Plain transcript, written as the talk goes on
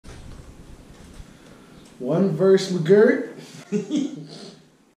One verse, McGirt.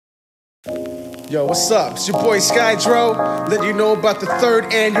 Yo, what's up? It's your boy Skydro. Let you know about the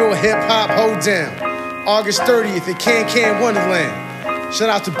 3rd annual Hip Hop Hoedown, August 30th at Can Wonderland. Shout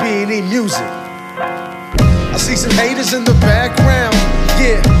out to B&E Music. I see some haters in the background.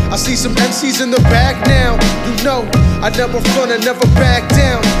 Yeah, I see some MCs in the back now. You know, I never front, I never back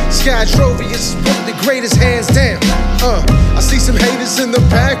down. Skydro is one of the greatest, hands down. I see some haters in the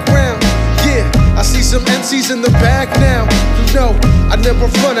background. Yeah, I see some MCs in the back now. You know, I never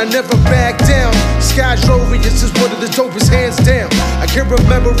front, I never back down. Skydro is one of the dopest, hands down. I can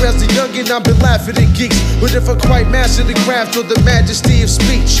remember as a youngin' I've been laughing at geeks, but if I quite master the craft or the majesty of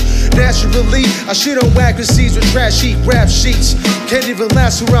speech, naturally I shit on whacker seeds with trash heat rap sheets. Can't even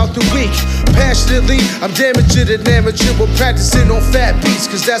last throughout the week. Passionately, I'm damaging an amateur. We're practicing on fat beats,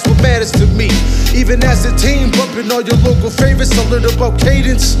 cause that's what matters to me. Even as a team, bumping all your local favorites, I learned about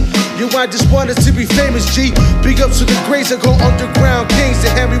cadence. Yo, I just wanted to be famous, G. Big up to the greats that go underground kings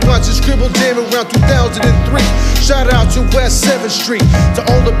that had me watching Scribble Jam around 2003. Shout out to West 7th Street, to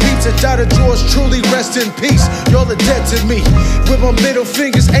all the peeps that died of George, truly rest in peace. Y'all are dead to me. With my middle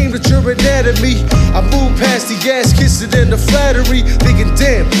fingers aimed at your anatomy, I move past the ass kissing and the flattery, thinking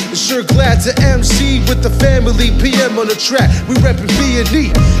damn, I'm sure glad to MC with the family. PM on the track, we reppin'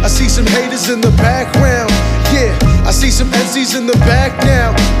 B&E. I see some haters in the background. Yeah, I see some MCs in the back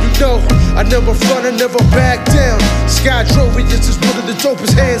now. You know, I never front, I never back down. Skydro is just one of the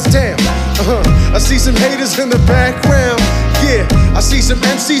dopest, hands down. I see some haters in the background. Yeah, I see some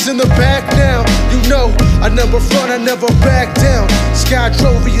MCs in the back now. You know, I never front, I never back down.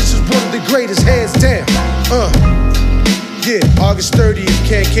 Skydro is just one of the greatest, hands down. Yeah, August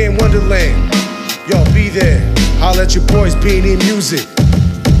 30th, Can Wonderland. Yo, be there. Holla at your boys, B&E Music.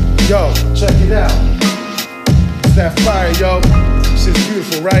 Yo, check it out. It's that fire, yo. Shit's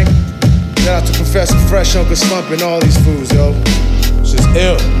beautiful, right? Shout out to Professor Fresh, Uncle Slump, and all these fools, yo. Shit's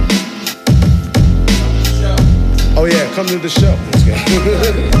ill. Oh yeah, come to the show. Let's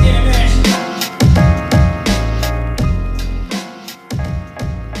go.